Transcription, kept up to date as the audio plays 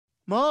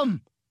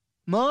Mom!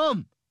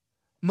 Mom!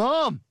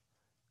 Mom!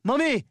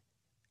 Mommy!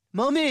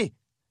 Mommy!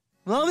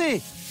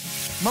 Mommy!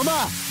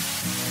 Mama!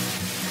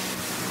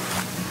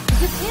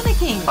 You're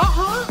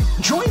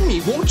panicking. Join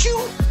me, won't you?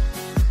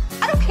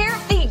 I don't care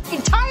if the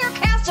entire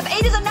cast of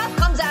 8 is enough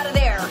comes out of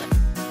there.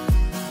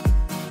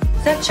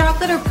 Is that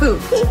chocolate or poop?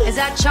 Is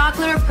that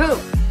chocolate or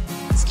poop?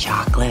 It's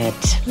chocolate.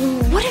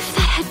 What if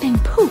that had been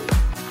poop?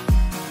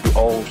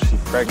 Old, she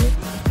pregnant.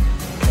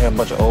 Can't a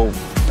bunch of old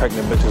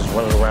pregnant bitches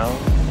running around.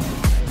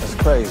 That's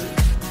crazy.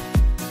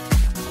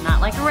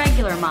 Not like a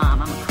regular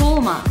mom. I'm a cool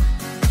mom.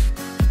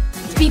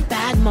 Let's be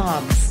bad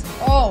moms.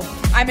 Oh,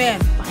 I'm in.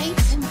 Fight?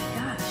 Oh my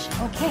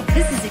gosh. Okay,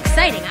 this is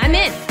exciting. I'm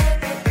in.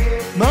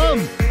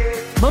 Mom!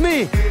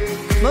 Mommy!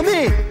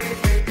 Mommy!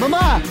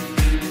 Mama!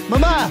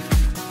 Mama!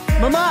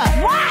 Mama!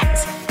 What?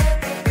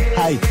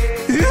 Hi.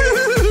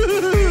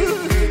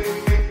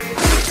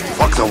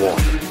 Fuck the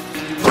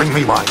water. Bring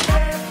me mine.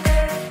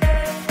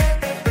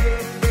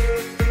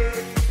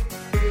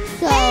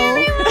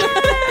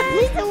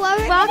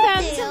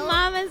 Welcome to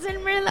Mamas and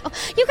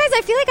Merlot. You guys,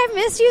 I feel like I've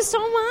missed you so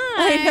much.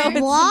 I know.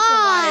 It's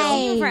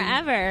Why?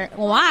 Forever.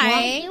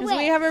 Why? Because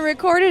we haven't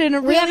recorded in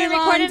a really long time. We haven't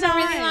recorded in a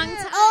really long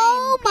time.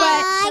 Oh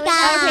my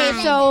God.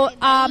 Okay,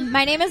 so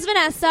my name is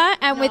Vanessa,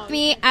 and with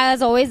me,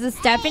 as always, is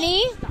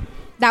Stephanie.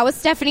 That was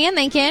Stephanie and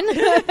Lincoln.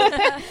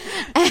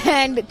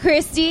 And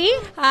Christy.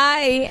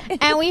 Hi.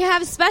 And we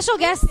have special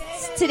guests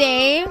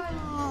today.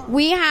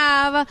 We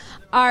have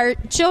our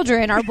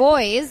children, our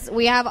boys.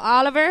 We have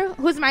Oliver.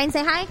 Who's mine?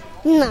 Say hi.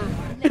 No.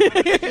 We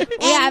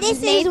have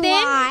this Nathan. is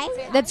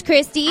why. That's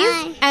Christy.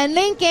 Hi. And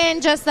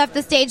Lincoln just left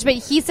the stage, but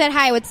he said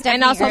hi with Stephanie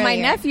And also my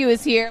earlier. nephew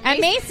is here. And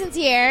Mason's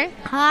here.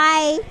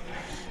 Hi.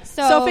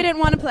 So Sophie didn't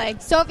want to play.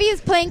 Sophie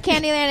is playing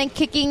Candyland and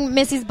kicking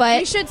Missy's butt.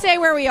 We should say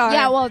where we are.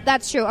 Yeah, well,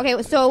 that's true.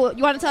 Okay, so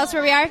you want to tell us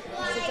where we are?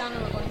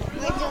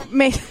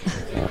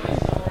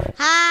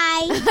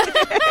 Hi.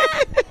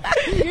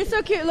 You're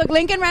so cute. Look,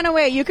 Lincoln ran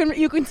away. You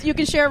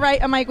can share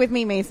a mic with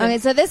me, Mason. Okay,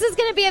 so this is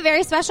going to be a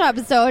very special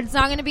episode. It's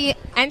not going to be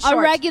a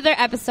regular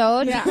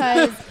episode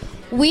because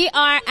we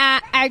are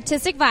at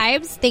Artistic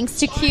Vibes, thanks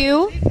to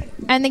Q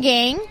and the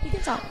gang. You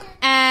can talk.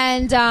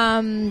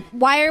 And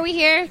why are we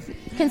here?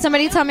 Can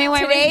somebody tell me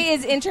why Today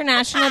is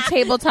International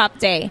Tabletop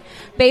Day.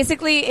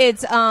 Basically,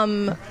 it's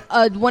a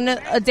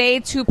day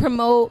to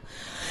promote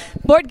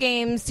board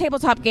games,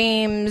 tabletop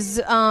games,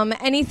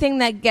 anything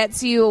that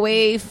gets you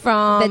away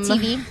from the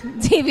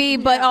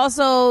TV, but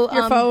also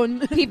your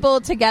phone,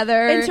 people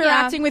together,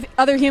 interacting with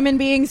other human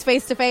beings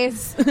face to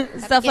face,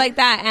 stuff like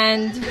that,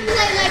 and Like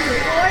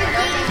board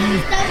games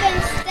and stuff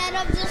instead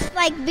of just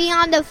like being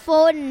on the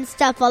phone and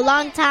stuff a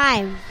long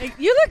time.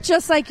 You look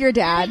just like your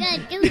dad.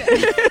 I'm gonna do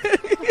this.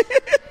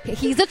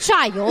 He's a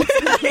child.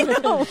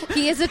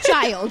 He is a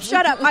child.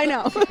 Shut up. I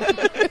know.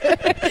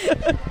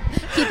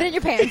 Keep it in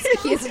your pants.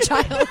 He is a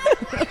child.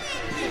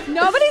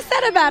 Nobody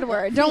said a bad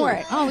word. Don't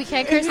worry. Oh, we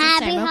can't curse this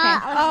Happy time. Okay.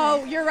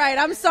 Oh, you're right.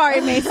 I'm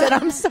sorry, Mason.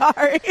 I'm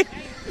sorry.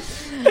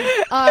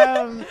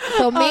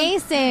 So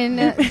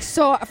Mason,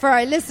 so for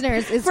our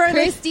listeners, is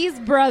Christy's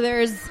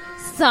brother's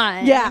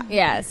son. Yeah.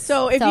 yes.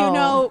 So if you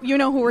know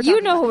who we're talking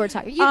You know about. who we're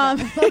talking. You know.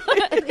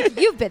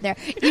 You've been there.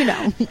 You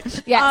know.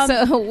 Yeah.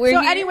 So we're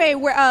here. Anyway,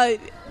 we're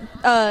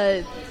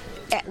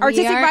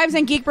Artistic Vibes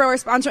and Geek Bro are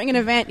sponsoring an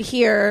event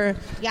here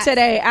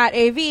today at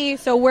AV.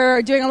 So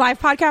we're doing a live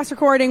podcast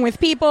recording with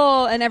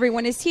people, and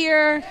everyone is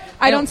here.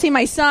 I don't see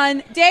my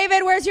son.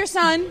 David, where's your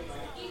son?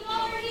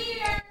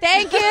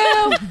 Thank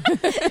you.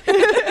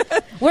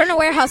 We're in a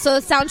warehouse, so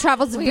the sound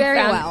travels very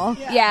well.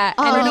 Yeah.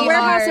 We're in a we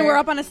warehouse, are- and we're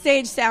up on a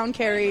stage. Sound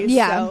carries.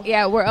 Yeah. So.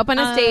 Yeah, we're up on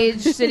a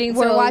stage sitting.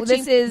 We're So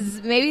watching- This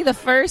is maybe the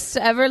first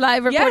ever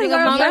live recording of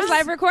our Mama's. first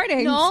live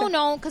recording.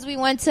 No, because we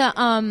went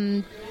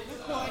to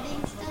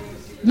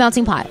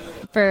Melting Pot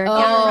for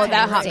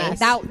that hot mess.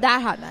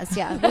 That hot mess,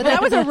 yeah.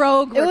 That was a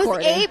rogue It was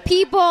recording. 8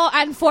 people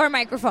and 4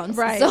 microphones.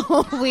 Right. So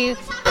we.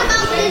 Talk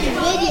about this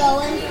video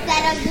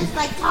instead of just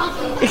like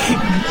talking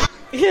about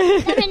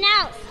something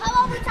else. How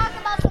about we talk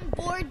about some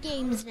board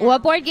games now?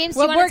 What board games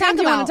do you What want board to game talk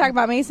do you about? want to talk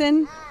about,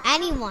 Mason?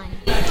 Anyone.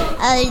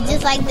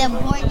 Just like the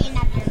board game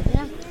that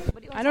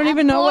they're I don't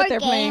even know what they're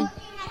playing.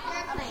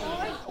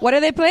 What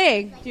are they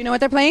playing? Do you know what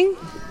they're playing?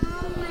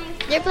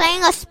 They're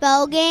playing a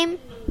spell game.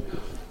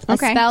 A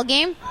spell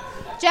game?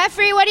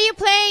 Jeffrey, what are you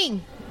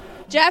playing?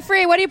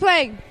 Jeffrey, what are you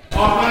playing?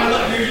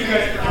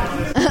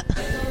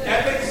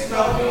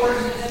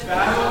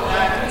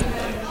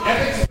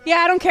 Yeah,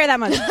 I don't care that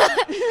much.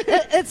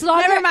 It's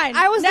longer. Never mind.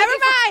 I was Never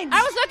looking mind.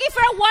 I was looking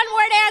for a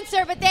one-word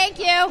answer, but thank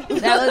you.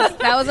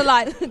 That was a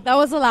lot. That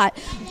was a lot.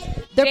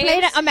 They're James,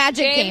 playing a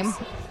magic game.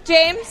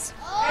 James.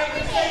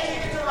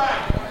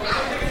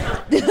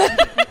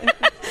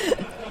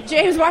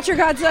 James, watch your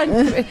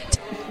godson.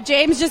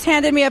 James just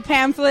handed me a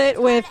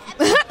pamphlet with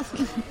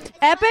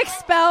Epic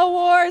Spell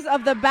Wars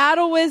of the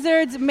Battle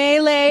Wizards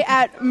Melee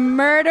at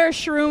Murder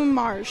Shroom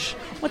Marsh.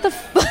 What the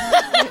fuck?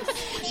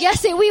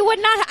 Yes, we would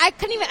not. I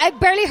couldn't even. I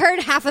barely heard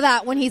half of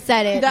that when he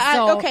said it.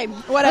 So. Okay,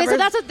 whatever. Wait, so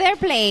that's what they're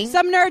playing.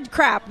 Some nerd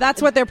crap.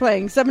 That's what they're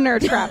playing. Some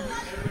nerd crap.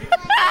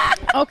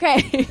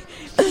 Okay.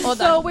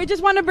 So we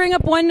just want to bring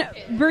up one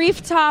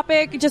brief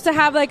topic just to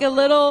have like a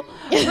little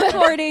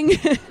recording.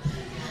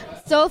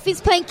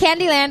 Sophie's playing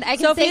Candyland. I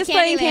can Sophie's say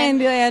playing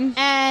Candyland.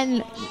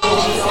 And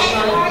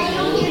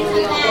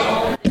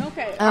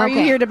Are you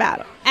here to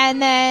battle?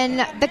 And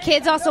then the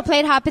kids also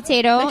played Hot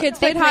Potato. The kids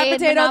played Hot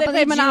Potato. They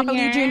played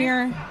Monopoly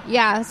Junior.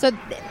 Yeah, so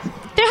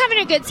they're having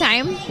a good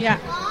time. Yeah.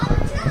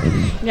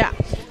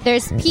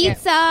 There's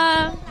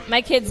pizza.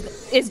 My kid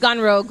is gone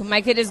rogue.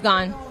 My kid is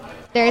gone.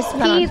 There's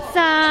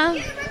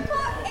pizza.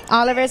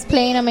 Oliver's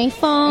playing on my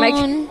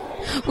phone.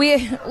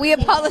 We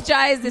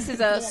apologize. This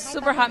is a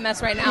super hot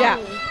mess right now. Yeah.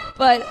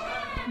 But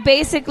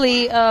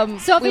basically,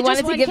 Sophie we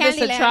wanted to give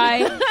this a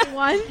try.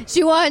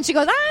 She won. She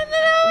goes, I'm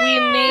the We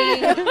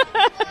made.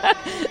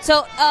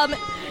 So,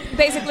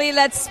 basically,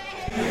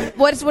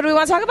 what do we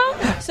want to talk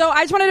about? So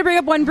I just wanted to bring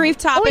up one brief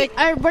topic.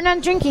 We're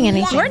not drinking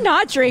anything. We're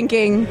not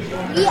drinking.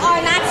 We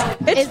are not.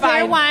 It's Is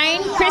there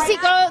wine? Chrissy,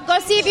 go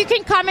see if you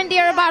can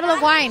commandeer a bottle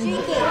of wine.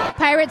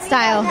 Pirate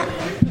style.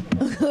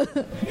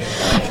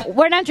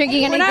 We're not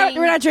drinking anything.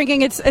 We're not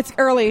drinking. It's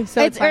early,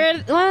 so it's fine.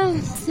 early. Well,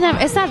 it's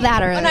not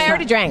that early. Oh, no, I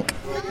already drank.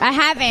 I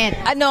haven't.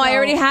 I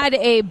already had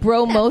a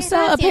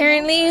bromosa,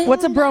 apparently.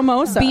 What's a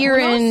bromosa? Beer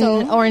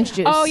and orange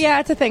juice. Oh, yeah,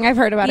 it's a thing. I've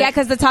heard about it. Yeah,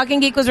 because the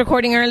Talking Geek was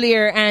recording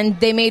earlier, and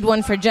they made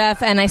one for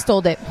Jeff, and I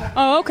stole it.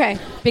 Oh, okay.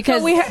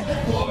 Because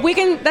so we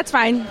can. That's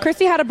fine.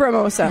 Christy had a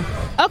bromosa.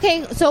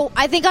 Okay, so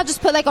I think I'll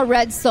just put like a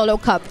red Solo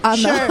cup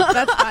on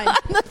That's fine.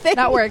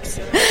 That works.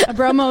 A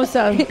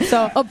bromosa.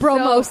 A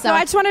bromosa. So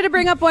I just wanted to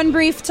bring up one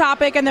brief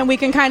topic, and then we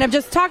can kind of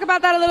just talk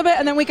about that a little bit,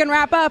 and then we can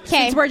wrap up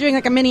since we're doing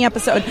like a mini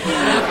episode.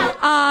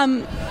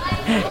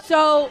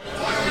 So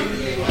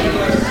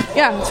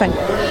yeah, it's fine.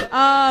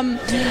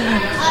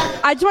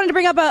 I just wanted to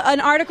bring up an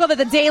article that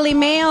the Daily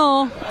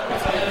Mail,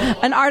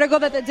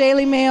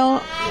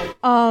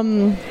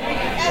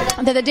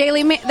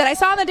 that I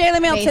saw in the Daily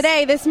Mail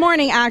today, this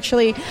morning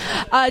actually.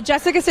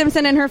 Jessica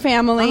Simpson and her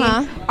family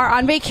are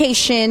on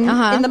vacation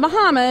in the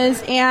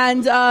Bahamas,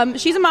 and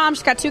she's a mom.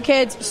 She's got 2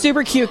 kids,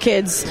 super cute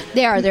kids.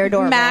 They're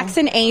adorable. Max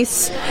and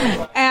Ace,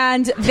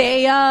 and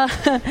they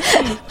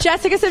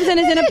Jessica Simpson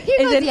is in a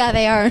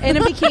they are in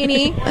a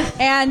bikini,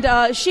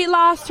 and she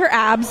lost her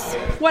abs.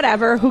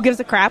 Whatever, who gives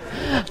a crap?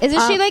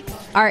 Isn't she like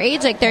our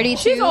age, like 32?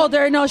 She's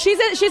older. No, she's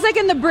like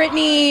in the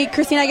Britney,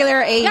 Christina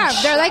Aguilera age. Yeah,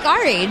 they're like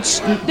our age.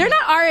 They're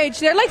not our age.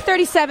 They're like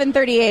 37,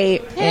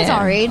 38. It's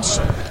our age.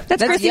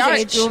 That's Chrissy's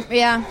age.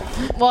 Yeah.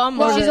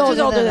 Well, she's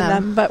older than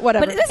them, but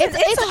whatever. But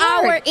it's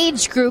our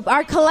age group,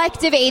 our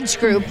collective age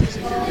group. It's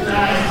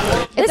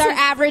our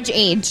average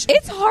age.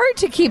 It's hard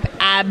to keep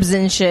abs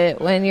and shit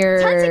when you're.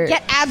 It's hard to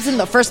get abs in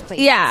the first place.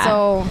 Yeah.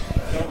 So,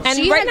 and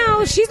right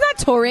now she's not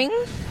touring.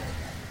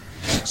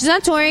 She's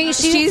not touring.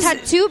 She's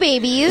had 2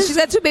 babies. She's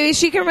got 2 babies.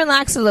 She can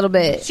relax a little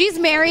bit. She's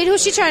married.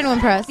 Who's she trying to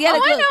impress? Yeah,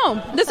 I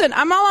know. Listen,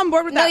 I'm all on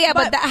board with that. No, yeah,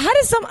 but how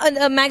does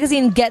a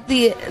magazine get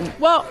the?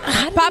 Well,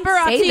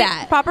 paparazzi. Say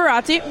that?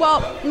 Paparazzi.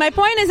 Well, my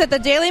point is that the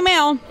Daily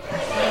Mail.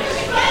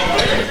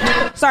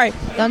 Sorry,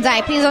 don't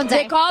die. Please don't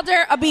die. They called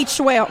her a beach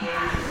whale.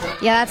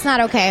 Yeah, that's not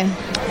okay.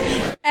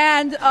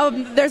 And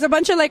there's a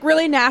bunch of like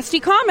really nasty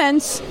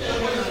comments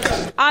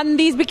on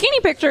these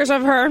bikini pictures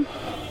of her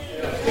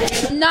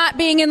not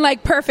being in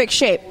like perfect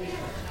shape.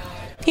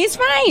 He's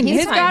fine.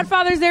 His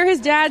godfather's there. His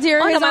dad's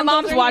here. Oh, no, my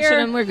mom's watching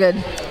him. We're good.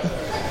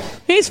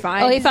 He's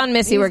fine. Oh, he found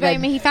Missy. We're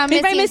good. He found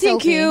Missy and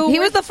Q. He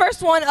was the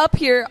first one up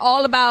here,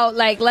 all about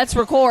like, let's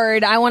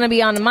record. I want to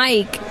be on the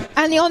mic.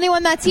 And the only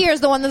one that's here is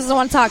the one that doesn't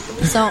want to talk.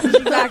 So,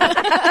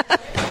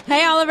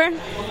 Hey, Oliver.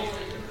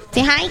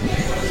 Say hi.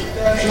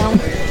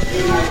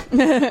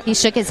 No. He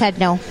shook his head.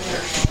 No.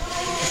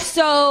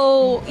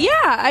 So yeah,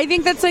 I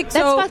think that's like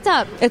that's fucked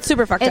up. It's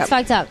super fucked up. It's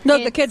fucked up.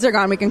 No, the kids are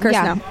gone. We can curse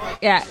now.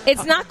 Yeah,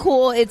 it's not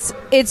cool. It's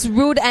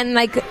rude and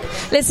like,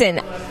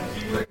 listen,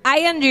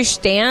 I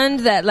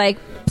understand that like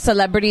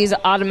celebrities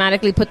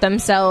automatically put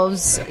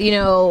themselves,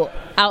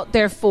 out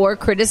there for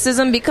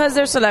criticism because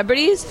they're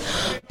celebrities,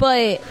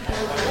 but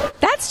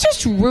that's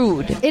just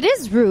rude. It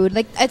is rude.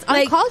 Like it's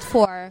uncalled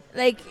for.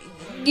 Like.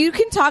 You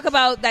can talk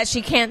about that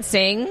she can't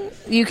sing.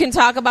 You can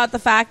talk about the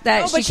fact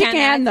that she can't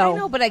can act. though. I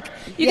know, but like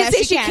you can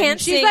say she can't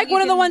sing. She's like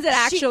one of the ones that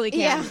actually can.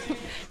 Yeah.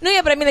 No,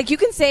 yeah, but I mean, like you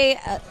can say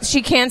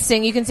she can't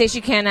sing. You can say she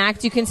can't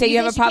act. You can say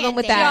you have a problem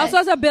with that. She also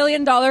has a $1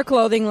 billion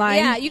clothing line.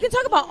 Yeah, you can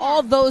talk about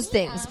all those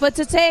things, but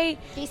to say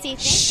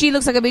she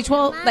looks like a beach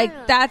whale,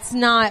 like that's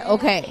not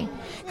okay.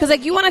 Because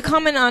like you want to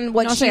comment on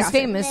what she's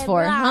famous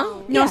for,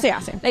 huh? No, se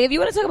hace. Like if you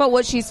want to talk about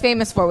what she's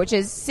famous for, which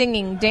is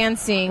singing,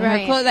 dancing,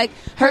 right.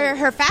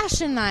 her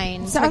fashion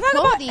line. So I'm not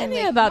about any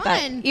about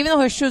that. Even though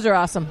her shoes are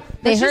awesome,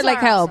 they hurt like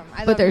hell,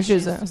 but their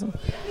shoes are awesome.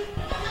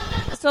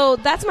 So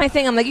that's my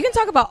thing. I'm like, you can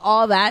talk about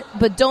all that,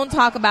 but don't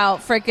talk about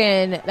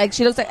freaking like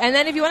she looks like. And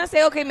then if you want to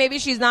say, okay, maybe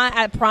she's not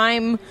at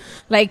prime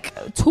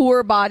like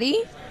tour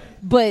body,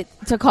 but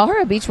to call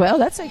her a beach whale,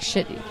 that's like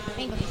shitty.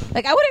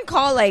 Like I wouldn't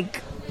call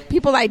like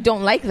people I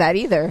don't like that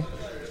either.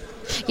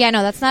 Yeah,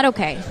 no, that's not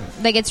okay.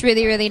 Like it's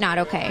really, really not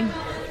okay.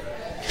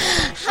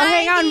 Hi,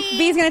 hang on.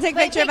 B's gonna take a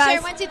picture of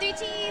us. 1, 2, 3,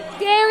 cheese.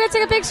 Yeah, we're gonna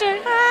take a picture.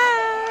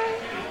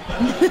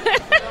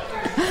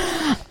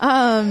 Hi.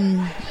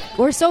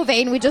 We're so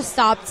vain. We just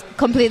stopped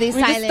completely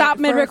silent. We just stopped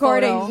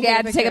mid-recording.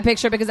 Yeah, to take a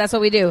picture because that's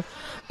what we do.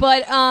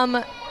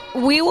 But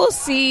we will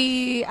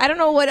see. I don't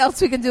know what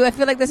else we can do. I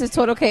feel like this is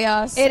total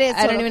chaos. It is.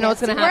 I don't even know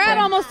what's going to happen. We're at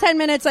almost 10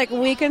 minutes. Like,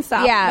 we can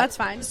stop. Yeah. That's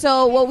fine.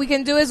 So what we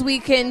can do is we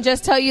can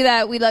just tell you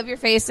that we love your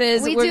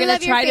faces. We We're do gonna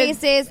love your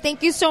faces.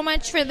 Thank you so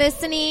much for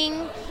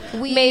listening.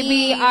 We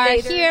Maybe are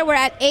later. here. We're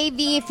at AV.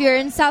 If you're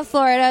in South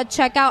Florida,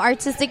 check out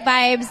Artistic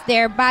Vibes.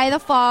 They're by the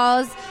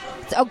falls.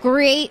 It's a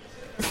great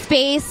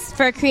space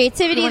for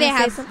creativity. They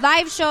have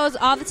live shows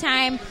all the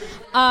time.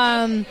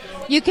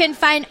 You can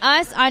find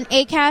us on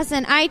Acast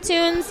and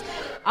iTunes,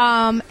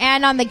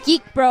 and on the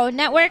Geek Bro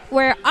Network,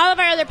 where all of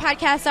our other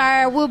podcasts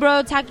are. Woo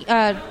Bro,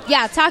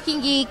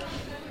 Talking Geek,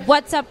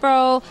 What's Up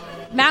Bro,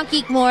 Mount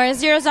Geek More,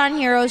 Zeros on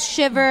Heroes,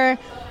 Shiver,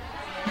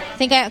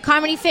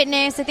 Comedy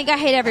Fitness. I think I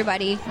hate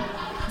everybody.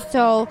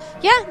 So,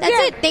 yeah,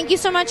 that's it. Thank you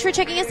so much for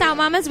checking us out,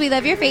 mamas. We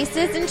love your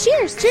faces, and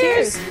cheers.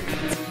 Cheers.